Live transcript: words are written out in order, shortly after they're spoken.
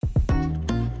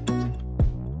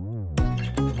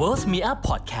World Me Up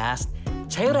Podcast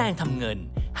ใช้แรงทำเงิน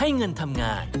ให้เงินทำง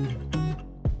าน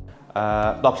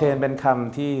บล็อกเชนเป็นค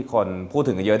ำที่คนพูด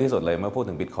ถึงเยอะที่สุดเลยเมื่อพูด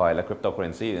ถึง Bitcoin และคริปโตเคอเร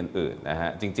นซีอื่นๆนะฮะ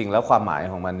จริงๆแล้วความหมาย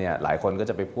ของมันเนี่ยหลายคนก็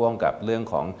จะไปพ่วงกับเรื่อง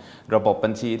ของระบบบั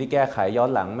ญชีที่แก้ไขย้อ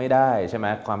นหลังไม่ได้ใช่ไหม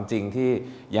ความจริงที่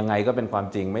ยังไงก็เป็นความ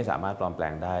จริงไม่สามารถปลอมแปล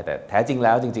งได้แต่แท้จริงแ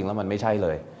ล้วมันไม่ใช่เล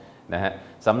ยนะฮะ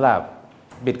สำหรับ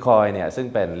Bitcoin เนี่ยซึ่ง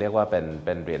เป็นเรียกว่าเ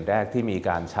ป็นเหรียญแรกที่มีก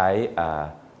ารใช้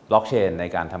บล็อกเชนใน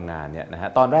การทำงานเนี่ยนะฮะ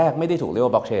ตอนแรกไม่ได้ถูกเรียก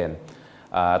ว่าบล็อกเชน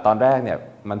ตอนแรกเนี่ย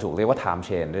มันถูกเรียกว่า Time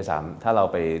Chain ด้วยซ้ำถ้าเรา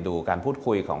ไปดูการพูด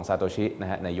คุยของซาโตชินะ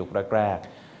ฮะในยุคแรก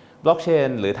ๆบล็อกเชน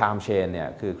หรือ Time Chain เนี่ย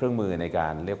คือเครื่องมือในกา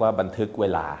รเรียกว่าบันทึกเว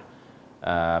ลา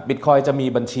Bitcoin จะมี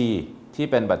บัญชีที่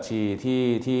เป็นบัญชี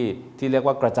ที่เรียก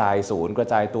ว่ากระจายศูนย์กระ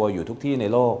จายตัวอยู่ทุกที่ใน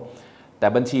โลกแต่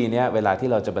บัญชีนี้เวลาที่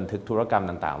เราจะบันทึกธุรกรรม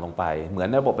ต่างๆลงไปเหมือน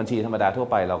ระบบบัญชีธรรมดาทั่ว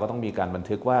ไปเราก็ต้องมีการบัน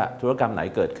ทึกว่าธุรกรรมไหน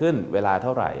เกิดขึ้นเวลาเท่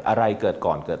าไหร่อะไรเกิด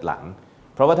ก่อนเกิดหลัง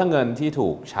เพราะว่าถ้าเงินที่ถู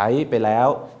กใช้ไปแล้ว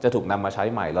จะถูกนำมาใช้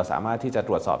ใหม่เราสามารถที่จะต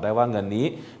รวจสอบได้ว่าเงินนี้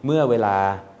เมื่อเวลา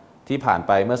ที่ผ่านไ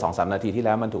ปเมื่อ 2-3 นาทีที่แ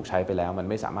ล้วมันถูกใช้ไปแล้วมัน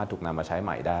ไม่สามารถถูกนำมาใช้ให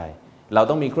ม่ได้เรา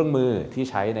ต้องมีเครื่องมือที่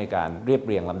ใช้ในการเรียบเ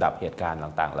รียงลำดับเหตุการณ์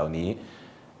ต่างๆเหล่านี้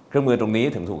เครื่องมือตรงนี้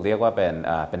ถึงถูกเรียกว่าเ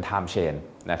ป็น time chain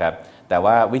นะครับแต่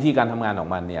ว่าวิธีการทำงานของ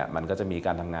มันเนี่ยมันก็จะมีก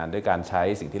ารทำงานด้วยการใช้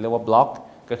สิ่งที่เรียกว่าบล็อก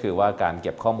ก็คือว่าการเ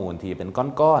ก็บข้อมูลที่เป็น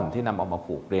ก้อนๆที่นำเอามา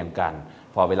ผูกเรียงกัน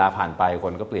พอเวลาผ่านไปค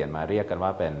นก็เปลี่ยนมาเรียกกันว่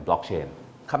าเป็นบล็อกเชน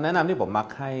คำแนะนำที่ผมมัก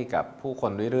ให้กับผู้ค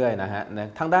นเรื่อยๆนะฮะ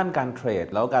ทั้งด้านการเทรด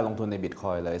แล้วการลงทุนใน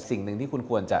Bitcoin เลยสิ่งหนึ่งที่คุณ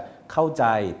ควรจะเข้าใจ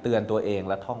เตือนตัวเอง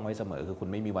และท่องไว้เสมอคือคุณ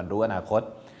ไม่มีวันรู้อนาคต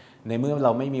ในเมื่อเร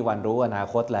าไม่มีวันรู้อนา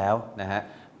คตแล้วนะฮะ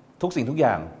ทุกสิ่งทุกอ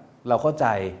ย่างเราเข้าใจ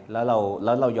แล้ว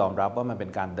เรายอมรับว่ามันเป็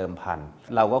นการเดิมพัน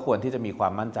เราก็ควรที่จะมีควา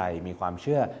มมั่นใจมีความเ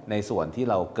ชื่อในส่วนที่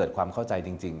เราเกิดความเข้าใจจ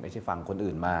ริงๆไม่ใช่ฟังคน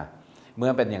อื่นมาเมื่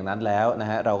อเป็นอย่างนั้นแล้วนะ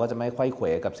ฮะเราก็จะไม่ไขว้เขว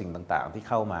กับสิ่งต่างๆที่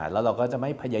เข้ามาแล้วเราก็จะไ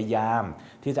ม่พยายาม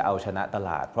ที่จะเอาชนะตล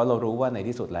าดเพราะเรารู้ว่าใน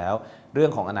ที่สุดแล้วเรื่อ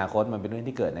งของอนาคตมันเป็นเรื่อง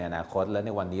ที่เกิดในอนาคตและใน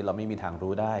วันนี้เราไม่มีทาง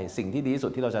รู้ได้สิ่งที่ดีที่สุ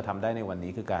ดที่เราจะทำได้ในวัน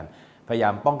นี้คือการพยายา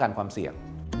มป้องกันความเสี่ยง